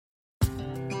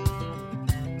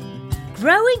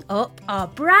Growing Up, our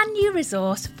brand new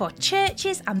resource for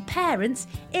churches and parents,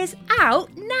 is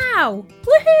out now.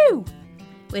 Woohoo!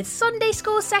 With Sunday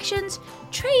school sessions,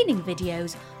 training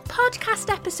videos,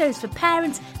 podcast episodes for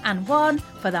parents and one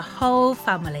for the whole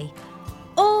family.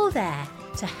 All there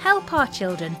to help our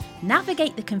children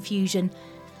navigate the confusion,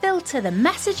 filter the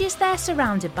messages they're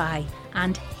surrounded by,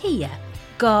 and hear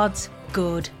God's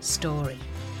good story.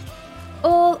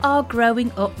 All our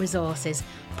Growing Up resources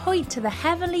point to the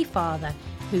Heavenly Father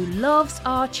who loves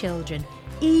our children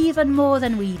even more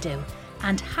than we do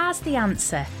and has the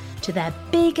answer to their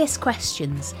biggest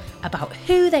questions about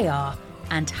who they are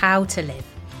and how to live.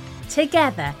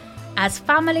 Together, as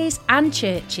families and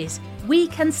churches, we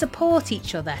can support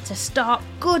each other to start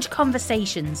good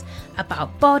conversations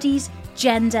about bodies,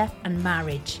 gender and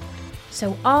marriage,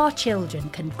 so our children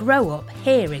can grow up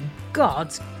hearing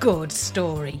God's good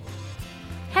story.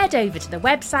 Head over to the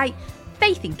website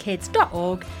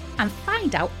faithinkids.org and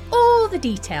find out all the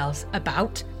details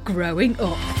about Growing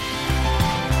Up.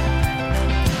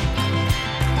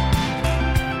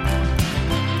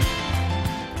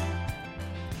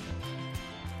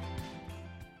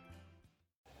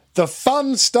 The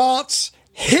fun starts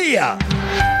here.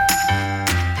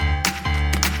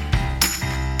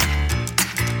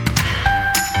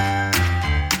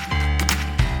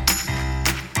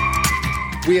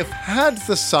 We have had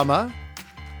the summer.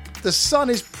 The sun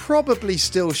is probably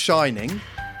still shining,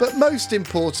 but most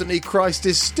importantly, Christ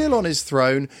is still on his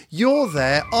throne. You're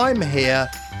there, I'm here,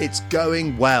 it's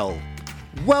going well.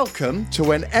 Welcome to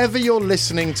whenever you're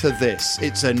listening to this.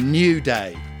 It's a new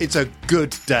day. It's a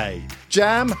good day.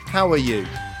 Jam, how are you?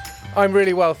 I'm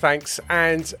really well, thanks.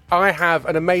 And I have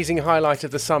an amazing highlight of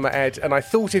the summer, Ed, and I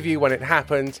thought of you when it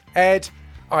happened. Ed,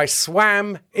 I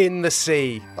swam in the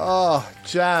sea. Oh,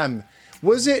 Jam.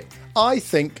 Was it, I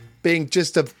think, being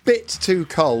just a bit too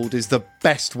cold is the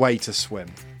best way to swim?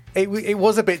 It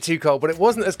was a bit too cold, but it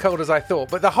wasn't as cold as I thought.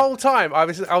 But the whole time I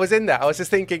was in there, I was just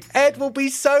thinking, Ed will be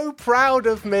so proud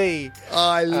of me.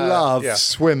 I love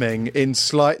swimming in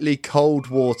slightly cold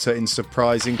water in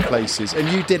surprising places, and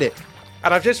you did it.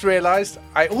 And I've just realised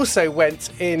I also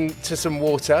went into some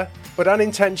water, but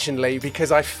unintentionally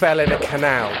because I fell in a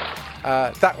canal.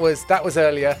 That was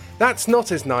earlier. That's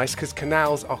not as nice because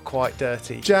canals are quite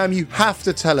dirty. Jam, you have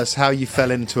to tell us how you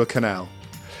fell into a canal.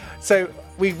 So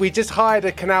we just hired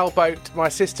a canal boat, my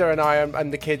sister and I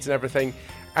and the kids and everything.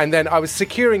 And then I was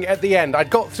securing it at the end.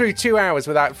 I'd got through 2 hours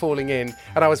without falling in.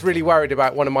 And I was really worried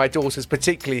about one of my daughters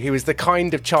particularly, who is the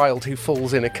kind of child who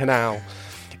falls in a canal.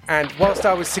 And whilst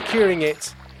I was securing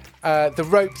it, the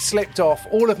rope slipped off.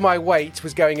 All of my weight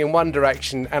was going in one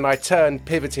direction and I turned,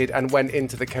 pivoted and went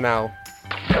into the canal.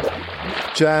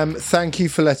 Jam, thank you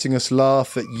for letting us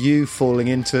laugh at you falling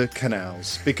into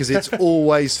canals, because it's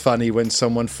always funny when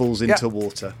someone falls into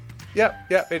water. Yep,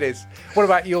 it is. What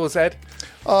about yours, Ed?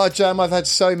 Oh, Jam, I've had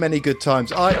so many good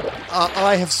times.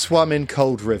 I have swum in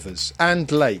cold rivers and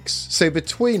lakes. So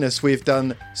between us, we've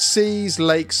done seas,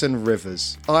 lakes and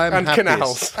rivers. I am and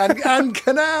happiest. Canals. And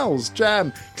canals,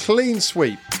 Jam. Clean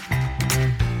sweep.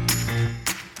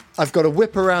 I've got a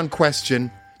whip around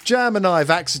question. Jam and I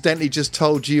have accidentally just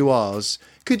told you ours.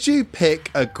 Could you pick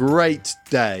a great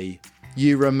day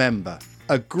you remember?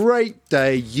 A great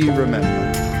day you remember.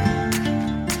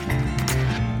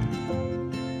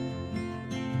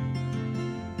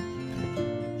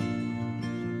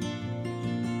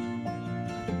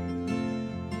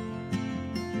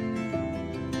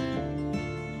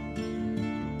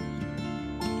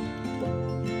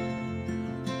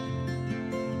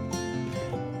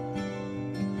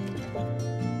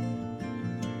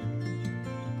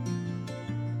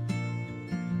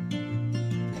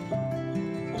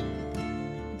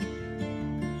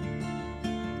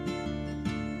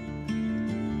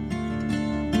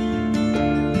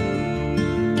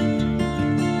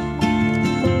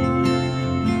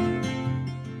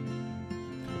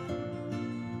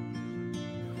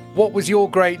 What was your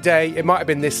great day? It might have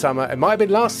been this summer. It might have been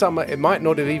last summer. It might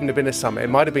not have even been a summer. It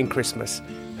might have been Christmas.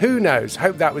 Who knows?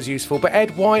 Hope that was useful. But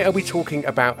Ed, why are we talking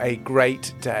about a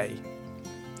great day?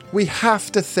 We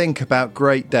have to think about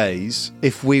great days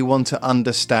if we want to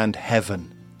understand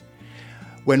heaven,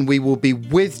 when we will be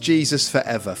with Jesus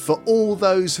forever for all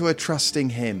those who are trusting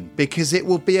him, because it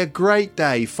will be a great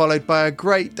day followed by a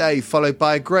great day followed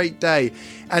by a great day.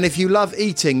 And if you love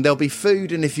eating, there'll be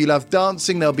food, and if you love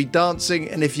dancing, there'll be dancing,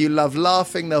 and if you love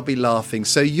laughing, there'll be laughing.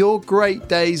 So your great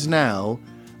days now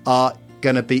are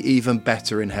going to be even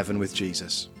better in heaven with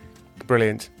Jesus.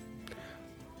 Brilliant.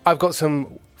 I've got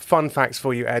some fun facts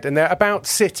for you, Ed, and they're about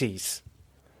cities.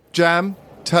 Jam,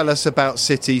 tell us about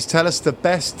cities. Tell us the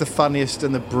best, the funniest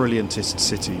and the brilliantest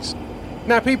cities.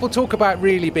 Now, people talk about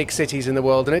really big cities in the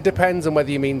world, and it depends on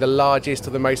whether you mean the largest or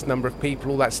the most number of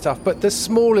people, all that stuff. But the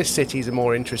smallest cities are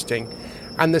more interesting.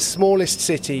 And the smallest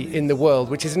city in the world,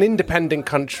 which is an independent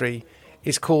country,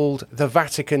 is called the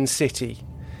Vatican City.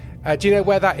 Do you know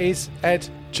where that is, Ed?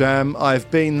 Jam, I've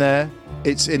been there.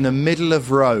 It's in the middle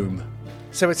of Rome.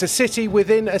 So it's a city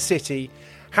within a city.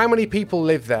 How many people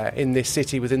live there in this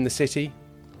city within the city?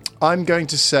 I'm going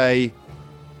to say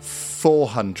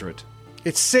 400.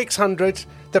 It's 600.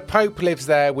 The Pope lives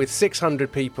there with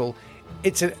 600 people.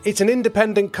 It's an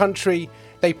independent country.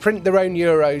 They print their own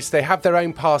euros. They have their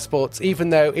own passports,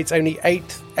 even though it's only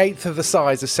eighth of the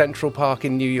size of Central Park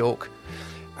in New York.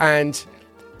 And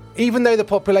even though the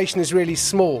population is really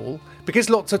small, because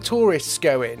lots of tourists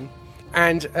go in,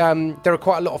 and there are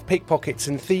quite a lot of pickpockets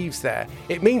and thieves there,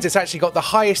 it means it's actually got the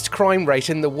highest crime rate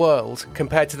in the world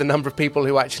compared to the number of people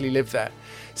who actually live there.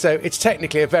 So it's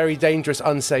technically a very dangerous,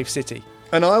 unsafe city.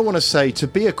 And I want to say, to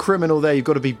be a criminal there, you've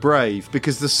got to be brave,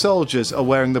 because the soldiers are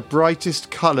wearing the brightest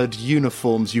coloured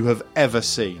uniforms you have ever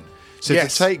seen. So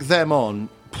yes. To take them on,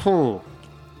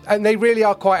 and they really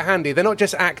are quite handy. They're not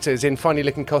just actors in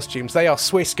funny-looking costumes. They are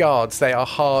Swiss guards. They are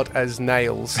hard as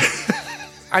nails.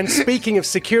 And speaking of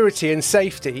security and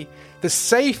safety, the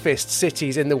safest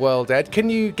cities in the world, Ed, can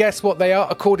you guess what they are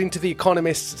according to the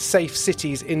Economist's Safe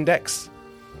Cities Index?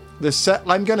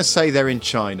 I'm going to say they're in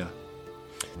China.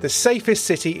 The safest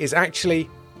city is actually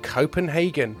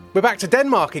Copenhagen. We're back to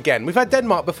Denmark again. We've had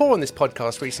Denmark before on this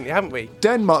podcast recently, haven't we?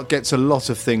 Denmark gets a lot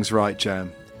of things right,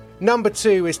 Jam. Number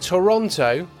 2 is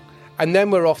Toronto, and then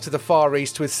we're off to the Far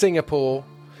East with Singapore,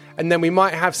 and then we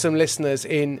might have some listeners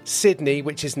in Sydney,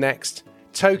 which is next,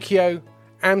 Tokyo,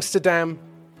 Amsterdam,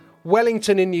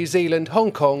 Wellington in New Zealand,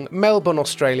 Hong Kong, Melbourne,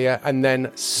 Australia, and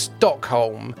then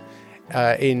Stockholm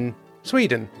in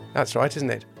Sweden. That's right, isn't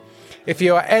it? If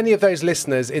you are any of those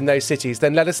listeners in those cities,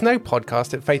 then let us know,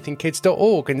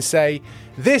 podcast@faithinkids.org, and say,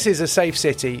 this is a safe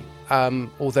city,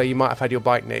 although you might have had your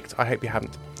bike nicked. I hope you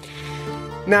haven't.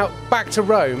 Now, back to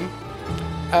Rome.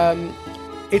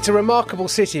 It's a remarkable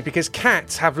city because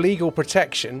cats have legal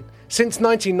protection. Since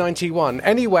 1991,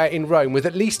 anywhere in Rome with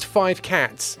at least 5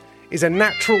 cats is a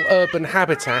natural urban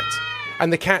habitat,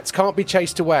 and the cats can't be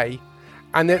chased away.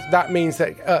 And that means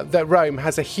that Rome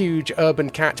has a huge urban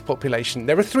cat population.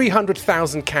 There are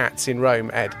 300,000 cats in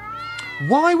Rome, Ed.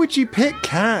 Why would you pick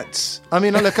cats? I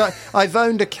mean, look, I've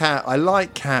owned a cat. I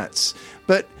like cats.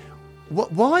 But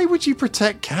why would you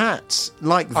protect cats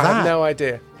like that? I have no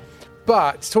idea.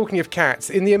 But, talking of cats,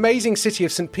 in the amazing city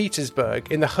of St.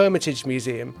 Petersburg, in the Hermitage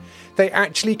Museum, they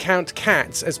actually count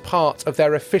cats as part of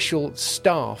their official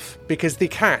staff, because the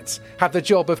cats have the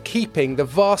job of keeping the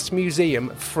vast museum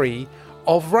free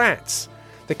of rats.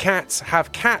 The cats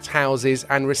have cat houses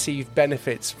and receive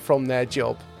benefits from their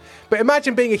job. But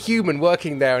imagine being a human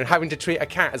working there and having to treat a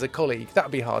cat as a colleague. That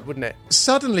would be hard, wouldn't it?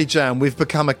 Suddenly, Jan, we've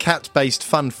become a cat-based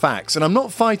fun facts, and I'm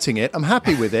not fighting it. I'm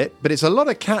happy with it, but it's a lot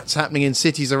of cats happening in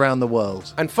cities around the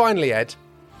world. And finally, Ed,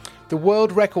 the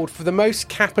world record for the most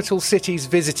capital cities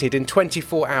visited in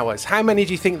 24 hours. How many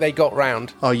do you think they got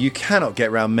round? Oh, you cannot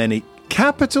get round many.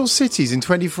 Capital cities in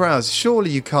 24 hours? Surely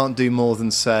you can't do more than,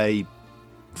 say,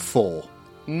 4.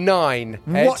 9,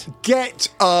 Ed. What? Get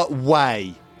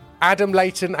away. Adam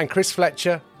Layton and Chris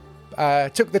Fletcher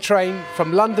took the train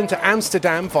from London to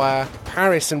Amsterdam via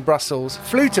Paris and Brussels,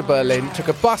 flew to Berlin, took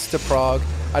a bus to Prague,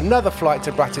 another flight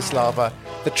to Bratislava,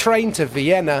 the train to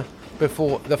Vienna,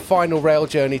 before the final rail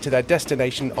journey to their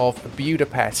destination of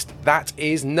Budapest. That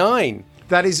is 9.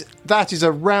 That is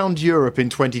around Europe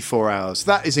in 24 hours.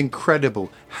 That is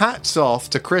incredible. Hats off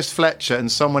to Chris Fletcher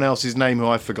and someone else's name who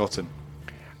I've forgotten.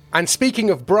 And speaking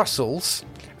of Brussels,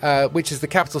 which is the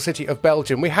capital city of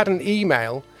Belgium, we had an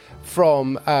email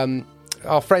from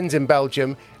our friends in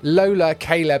Belgium, Lola,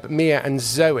 Caleb, Mia and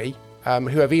Zoe,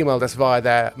 who have emailed us via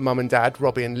their mum and dad,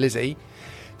 Robbie and Lizzie.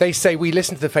 They say, we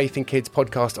listen to the Faith in Kids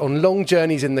podcast on long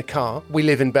journeys in the car. We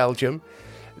live in Belgium.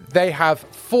 They have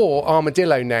 4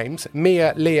 armadillo names,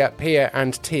 Mia, Leah, Pia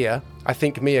and Tia. I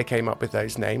think Mia came up with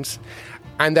those names.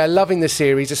 And they're loving the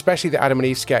series, especially the Adam and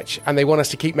Eve sketch, and they want us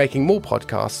to keep making more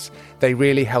podcasts. They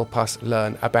really help us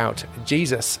learn about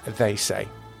Jesus, they say.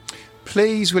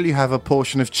 Please will you have a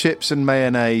portion of chips and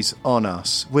mayonnaise on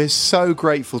us? We're so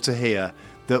grateful to hear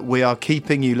that we are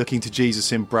keeping you looking to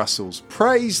Jesus in Brussels.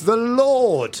 Praise the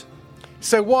Lord!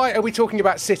 So why are we talking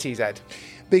about cities, Ed?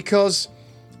 Because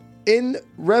in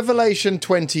Revelation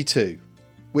 22,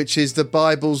 which is the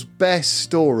Bible's best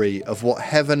story of what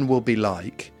heaven will be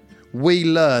like, we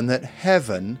learn that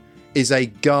heaven is a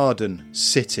garden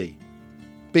city.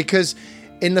 Because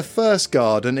in the first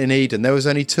garden in Eden, there was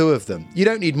only 2 of them. You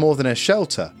don't need more than a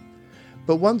shelter.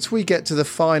 But once we get to the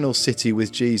final city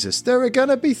with Jesus, there are going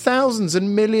to be thousands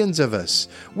and millions of us.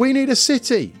 We need a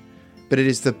city, but it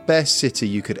is the best city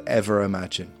you could ever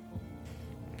imagine.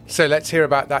 So let's hear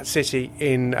about that city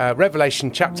in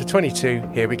Revelation chapter 22.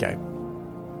 Here we go.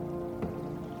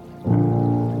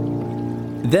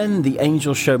 Then the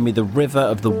angel showed me the river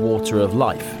of the water of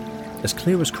life, as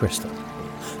clear as crystal,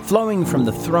 flowing from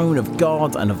the throne of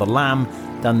God and of the Lamb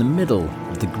down the middle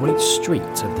of the great street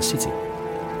of the city.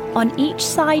 On each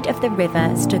side of the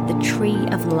river stood the tree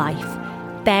of life,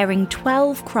 bearing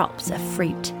 12 crops of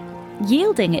fruit,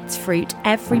 yielding its fruit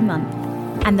every month,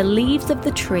 and the leaves of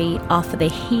the tree are for the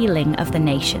healing of the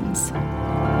nations.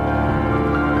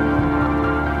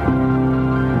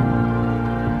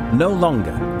 No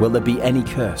longer will there be any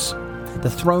curse. The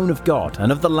throne of God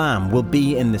and of the Lamb will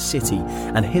be in the city,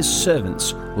 and his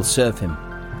servants will serve him.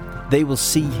 They will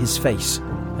see his face,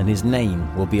 and his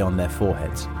name will be on their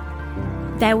foreheads.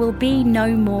 There will be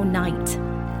no more night.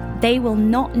 They will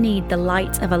not need the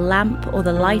light of a lamp or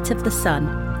the light of the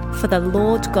sun, for the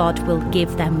Lord God will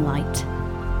give them light,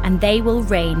 and they will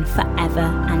reign forever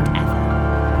and ever.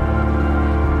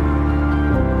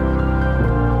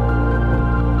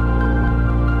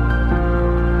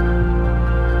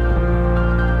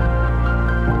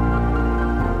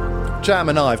 Jam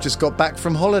and I have just got back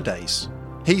from holidays.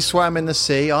 He swam in the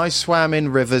sea, I swam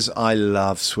in rivers. I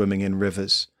love swimming in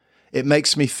rivers. It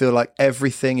makes me feel like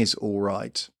everything is all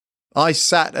right. I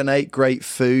sat and ate great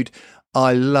food.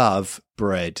 I love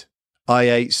bread. I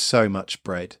ate so much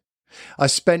bread. I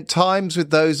spent times with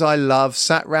those I love,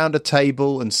 sat round a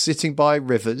table and sitting by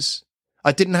rivers.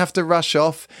 I didn't have to rush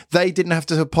off. They didn't have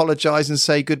to apologise and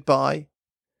say goodbye.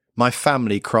 My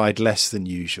family cried less than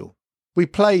usual. We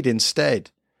played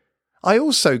instead. I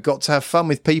also got to have fun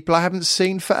with people I haven't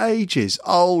seen for ages,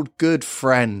 old good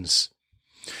friends.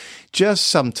 Just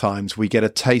sometimes we get a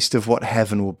taste of what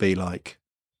heaven will be like.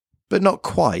 But not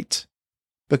quite,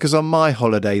 because on my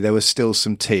holiday there were still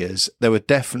some tears, there were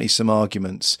definitely some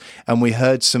arguments, and we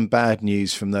heard some bad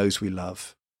news from those we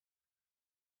love.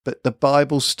 But the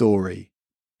Bible story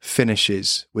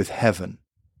finishes with heaven,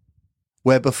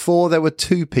 where before there were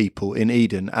two people in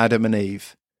Eden, Adam and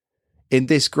Eve. In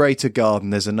this greater garden,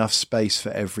 there's enough space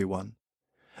for everyone.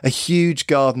 A huge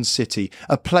garden city,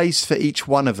 a place for each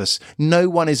one of us. No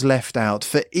one is left out.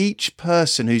 For each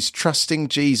person who's trusting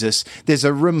Jesus, there's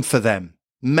a room for them,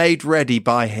 made ready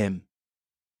by him.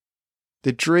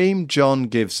 The dream John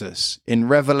gives us in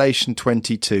Revelation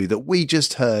 22 that we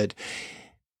just heard,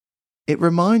 it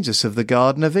reminds us of the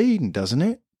Garden of Eden, doesn't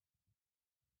it?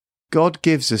 God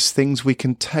gives us things we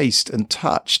can taste and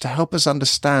touch to help us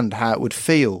understand how it would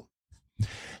feel.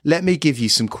 Let me give you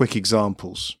some quick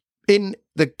examples. In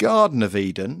the Garden of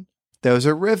Eden, there was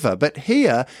a river, but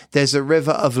here there's a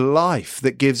river of life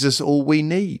that gives us all we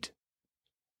need.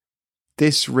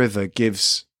 This river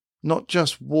gives not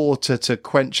just water to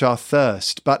quench our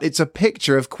thirst, but it's a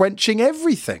picture of quenching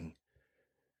everything.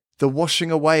 The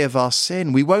washing away of our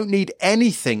sin. We won't need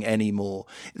anything anymore.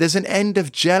 There's an end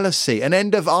of jealousy, an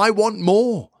end of I want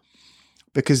more,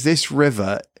 because this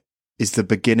river is the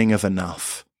beginning of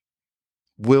enough.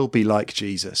 We'll be like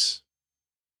Jesus.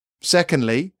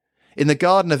 Secondly, in the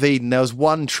Garden of Eden, there was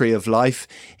one tree of life.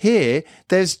 Here,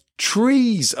 there's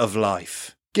trees of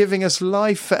life, giving us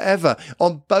life forever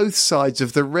on both sides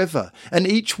of the river. And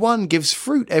each one gives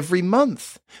fruit every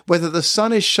month, whether the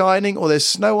sun is shining or there's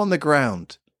snow on the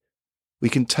ground. We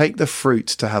can take the fruit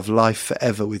to have life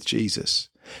forever with Jesus.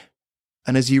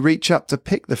 And as you reach up to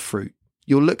pick the fruit,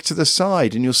 you'll look to the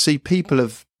side and you'll see people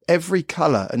of every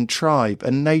colour and tribe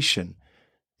and nation.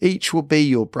 Each will be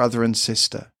your brother and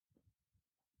sister,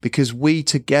 because we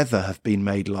together have been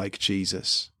made like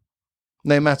Jesus.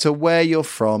 No matter where you're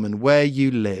from and where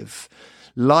you live,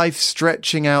 life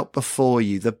stretching out before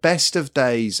you, the best of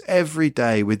days every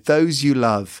day with those you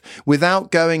love, without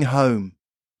going home,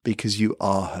 because you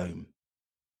are home.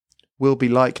 We'll be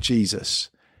like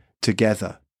Jesus,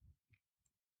 together.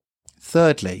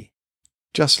 Thirdly,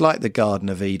 just like the Garden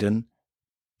of Eden,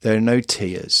 there are no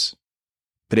tears.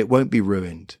 But it won't be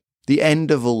ruined. The end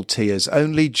of all tears,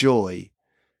 only joy.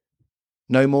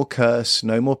 No more curse,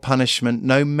 no more punishment,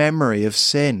 no memory of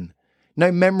sin,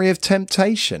 no memory of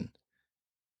temptation.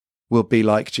 We'll be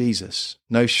like Jesus.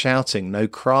 No shouting, no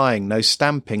crying, no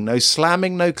stamping, no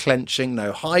slamming, no clenching,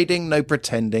 no hiding, no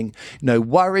pretending, no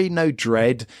worry, no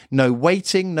dread, no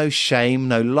waiting, no shame,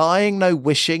 no lying, no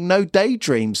wishing, no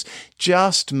daydreams.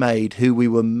 Just made who we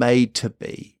were made to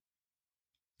be.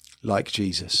 Like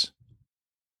Jesus.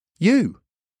 You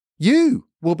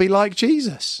will be like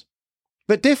Jesus,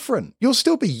 but different. You'll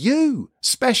still be you,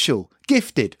 special,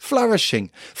 gifted,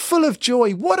 flourishing, full of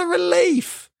joy. What a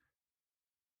relief!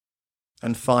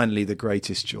 And finally, the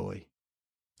greatest joy,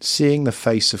 seeing the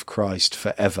face of Christ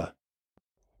forever.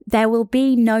 There will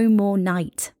be no more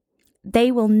night.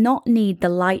 They will not need the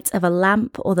light of a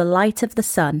lamp or the light of the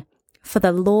sun, for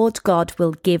the Lord God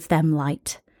will give them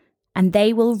light, and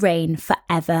they will reign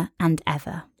forever and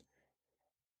ever.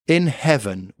 In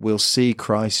heaven, we'll see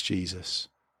Christ Jesus.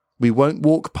 We won't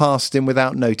walk past him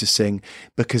without noticing,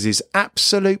 because his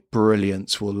absolute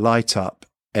brilliance will light up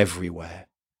everywhere.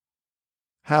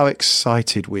 How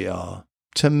excited we are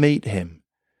to meet him.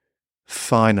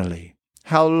 Finally,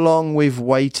 how long we've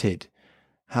waited,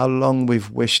 how long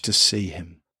we've wished to see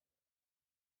him.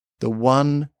 The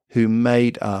one who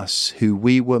made us, who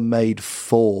we were made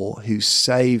for, who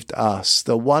saved us,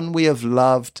 the one we have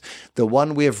loved, the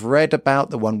one we have read about,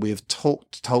 the one we have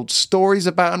told stories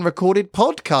about and recorded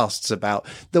podcasts about,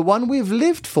 the one we have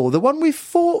lived for, the one we've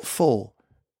fought for.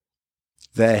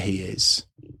 There he is.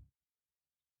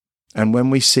 And when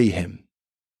we see him,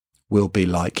 we'll be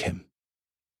like him.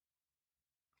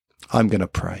 I'm going to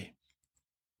pray.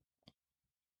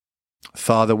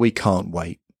 Father, we can't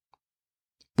wait.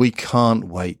 We can't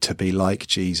wait to be like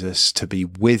Jesus, to be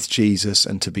with Jesus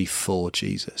and to be for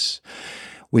Jesus.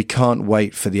 We can't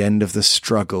wait for the end of the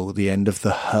struggle, the end of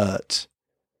the hurt,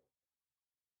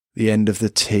 the end of the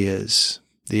tears,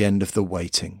 the end of the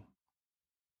waiting.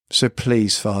 So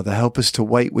please, Father, help us to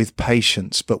wait with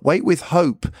patience, but wait with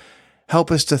hope. Help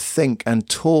us to think and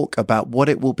talk about what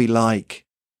it will be like.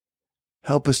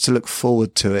 Help us to look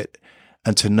forward to it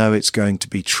and to know it's going to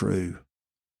be true.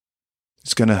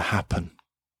 It's going to happen.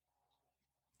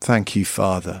 Thank you,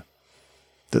 Father,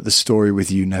 that the story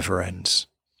with you never ends.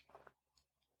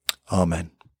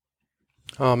 Amen.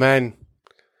 Amen.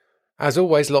 As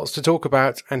always, lots to talk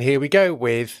about, and here we go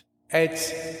with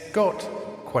Ed's Got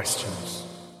Questions.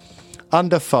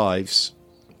 Under fives,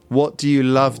 what do you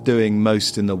love doing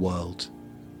most in the world?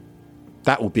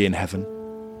 That will be in heaven.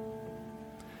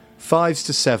 5s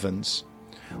to 7s,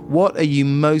 what are you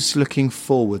most looking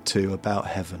forward to about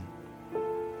heaven?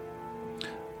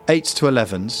 8s to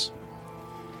 11s,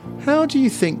 how do you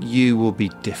think you will be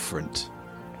different?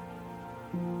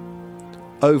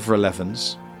 Over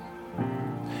 11s,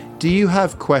 do you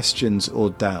have questions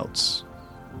or doubts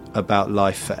about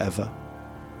life forever?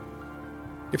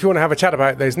 If you want to have a chat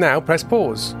about those now, press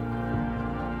pause.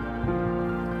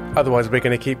 Otherwise, we're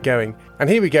going to keep going. And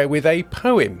here we go with a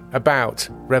poem about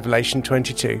Revelation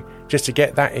 22, just to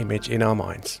get that image in our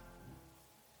minds.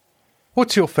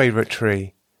 What's your favourite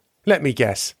tree? Let me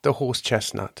guess, the horse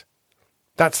chestnut.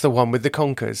 That's the one with the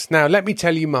conkers. Now, let me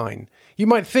tell you mine. You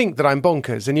might think that I'm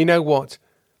bonkers, and you know what?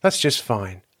 That's just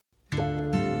fine.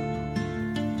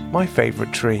 My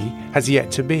favourite tree has yet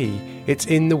to be. It's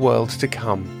in the world to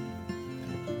come.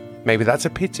 Maybe that's a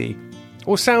pity,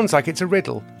 or sounds like it's a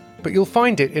riddle, but you'll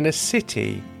find it in a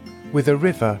city with a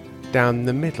river down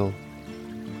the middle.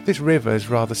 This river is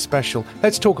rather special.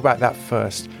 Let's talk about that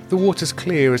first. The water's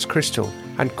clear as crystal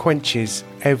and quenches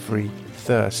every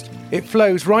thirst. It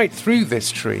flows right through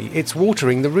this tree. It's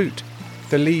watering the root.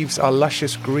 The leaves are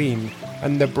luscious green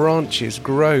and the branches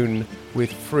grown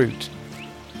with fruit.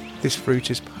 This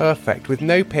fruit is perfect with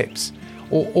no pips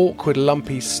or awkward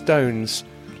lumpy stones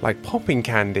like popping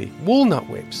candy, walnut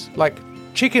whips, like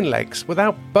chicken legs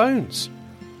without bones.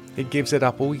 It gives it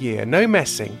up all year, no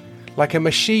messing, like a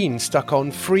machine stuck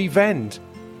on free vend.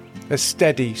 A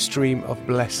steady stream of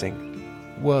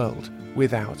blessing, world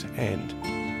without end.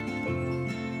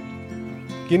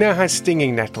 You know how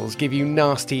stinging nettles give you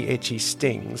nasty itchy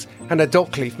stings, and a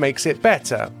dock leaf makes it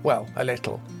better? Well, a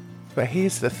little. But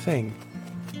here's the thing.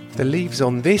 The leaves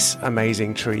on this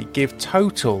amazing tree give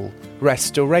total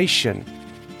restoration.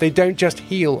 They don't just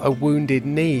heal a wounded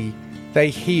knee, they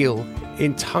heal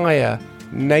entire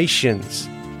nations.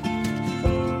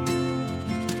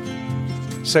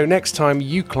 So next time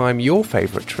you climb your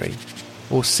favourite tree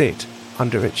or sit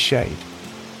under its shade,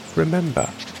 remember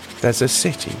there's a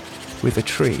city with a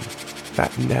tree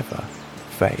that never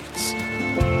fades.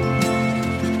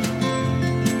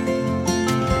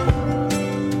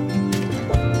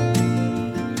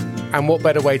 And what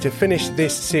better way to finish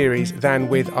this series than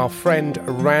with our friend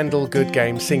Randall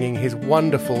Goodgame singing his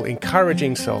wonderful,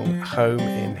 encouraging song, Home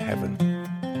in Heaven.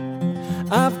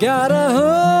 I've got a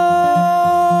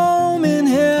home in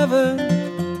heaven,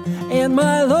 and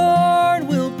my Lord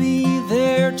will be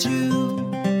there too.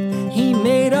 He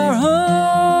made our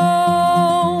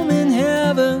home in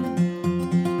heaven.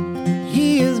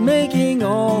 He is making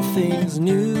all things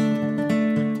new.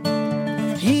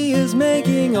 He is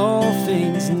making all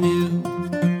things new.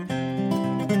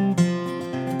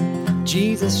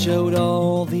 Jesus showed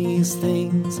all these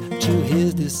things to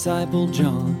his disciple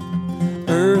John.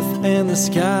 earth and the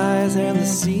skies and the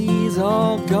seas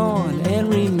all gone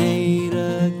and remade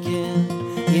again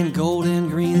in gold and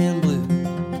green and blue.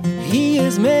 He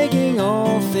is making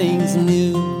all things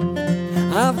new.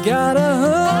 I've got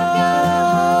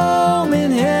a home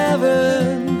in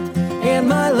heaven, and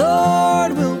my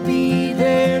Lord will be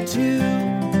there too.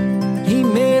 He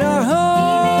made our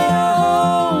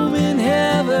home in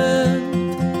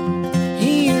heaven.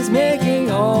 He is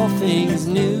making all things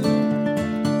new.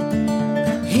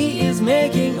 He is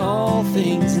making all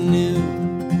things new.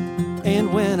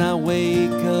 And when I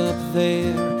wake up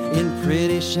there in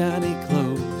pretty shiny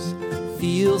clothes,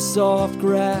 feel soft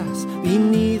grass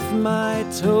beneath my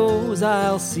toes,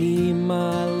 I'll see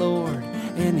my Lord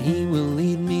and He will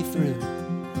lead me through.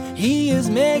 He is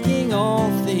making all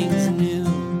things new.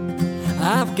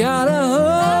 I've got a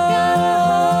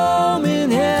home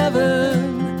in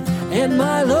heaven, and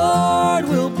my Lord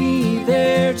will be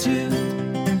there too.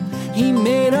 He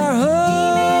made our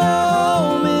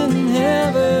home in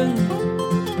heaven.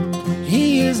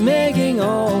 He is making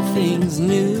all things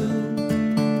new.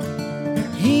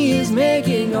 He is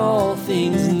making all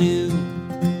things new.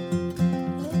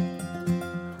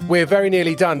 We're very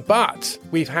nearly done, but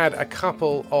we've had a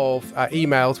couple of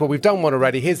emails. Well, we've done one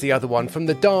already. Here's the other one from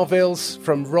the Darvilles,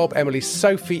 from Rob, Emily,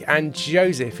 Sophie and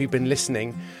Joseph, who've been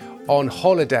listening on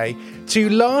holiday to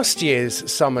last year's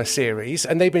summer series,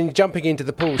 and they've been jumping into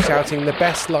the pool shouting, the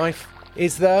best life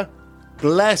is the...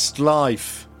 Blessed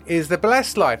life. Is the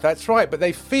blessed life, that's right. But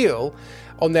they feel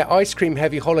on their ice cream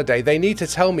heavy holiday, they need to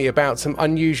tell me about some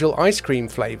unusual ice cream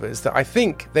flavours that I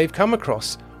think they've come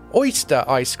across. Oyster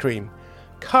ice cream,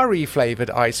 curry flavoured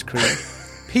ice cream,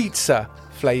 pizza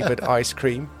flavoured ice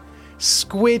cream,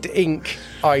 squid ink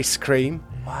ice cream,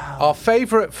 our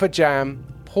favourite for jam,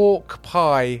 pork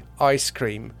pie ice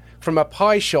cream from a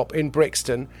pie shop in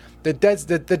Brixton. The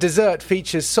dessert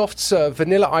features soft serve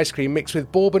vanilla ice cream mixed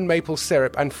with bourbon maple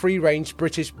syrup and free-range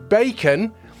British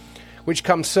bacon, which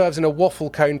serves in a waffle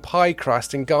cone pie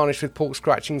crust and garnished with pork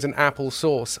scratchings and apple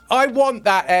sauce. I want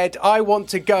that, Ed. I want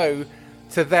to go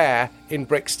to there in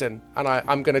Brixton, and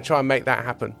I'm going to try and make that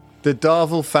happen. The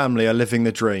Darville family are living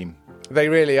the dream. They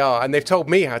really are, and they've told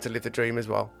me how to live the dream as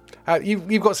well.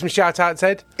 You've got some shout-outs,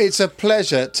 Ed? It's a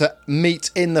pleasure to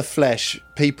meet in the flesh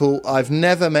people I've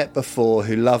never met before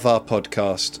who love our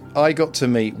podcast. I got to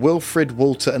meet Wilfred,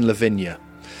 Walter and Lavinia,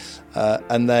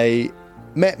 and they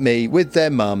met me with their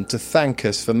mum to thank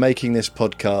us for making this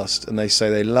podcast, and they say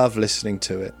they love listening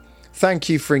to it. Thank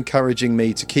you for encouraging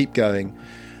me to keep going,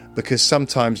 because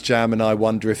sometimes Jam and I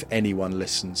wonder if anyone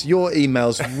listens. Your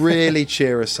emails really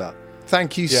cheer us up.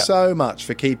 Thank you so much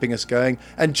for keeping us going.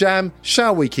 And Jam,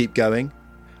 shall we keep going?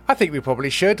 I think we probably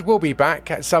should. We'll be back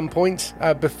at some point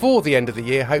before the end of the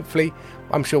year, hopefully.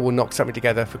 I'm sure we'll knock something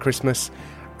together for Christmas.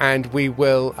 And we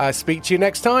will speak to you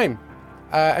next time.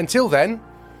 Until then...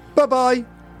 Bye-bye.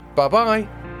 Bye-bye.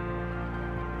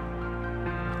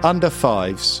 Under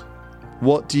fives,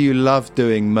 what do you love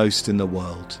doing most in the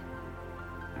world?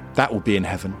 That will be in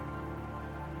heaven.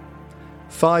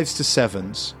 5s to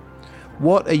 7s,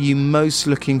 what are you most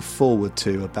looking forward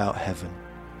to about heaven?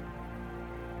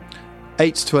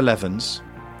 8s to 11s,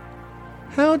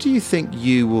 how do you think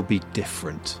you will be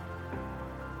different?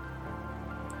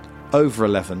 Over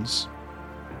 11s,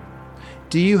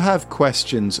 do you have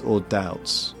questions or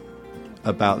doubts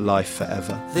about life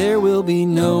forever? There will be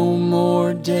no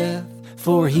more death,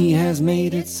 for He has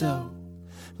made it so.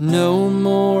 No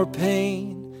more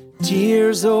pain,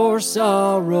 tears or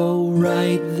sorrow.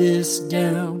 Write this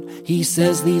down. He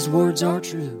says these words are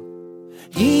true.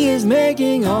 He is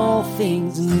making all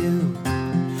things new.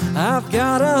 I've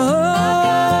got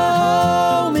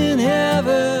a home in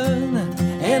heaven,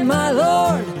 and my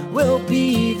Lord will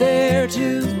be there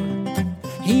too.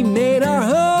 He made our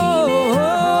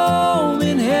home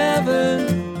in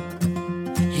heaven.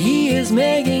 He is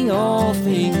making all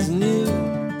things new.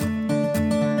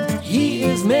 He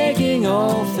is making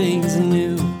all things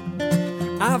new.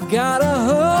 I've got a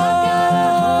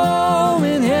home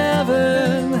in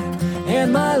heaven,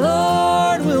 and my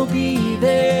Lord will be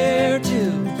there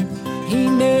too. He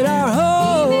made our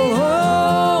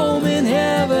home in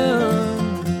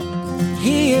heaven.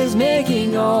 He is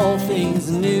making all things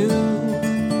new.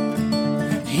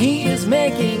 He is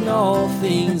making all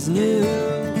things new.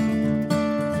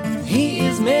 He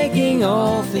is making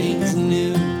all things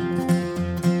new.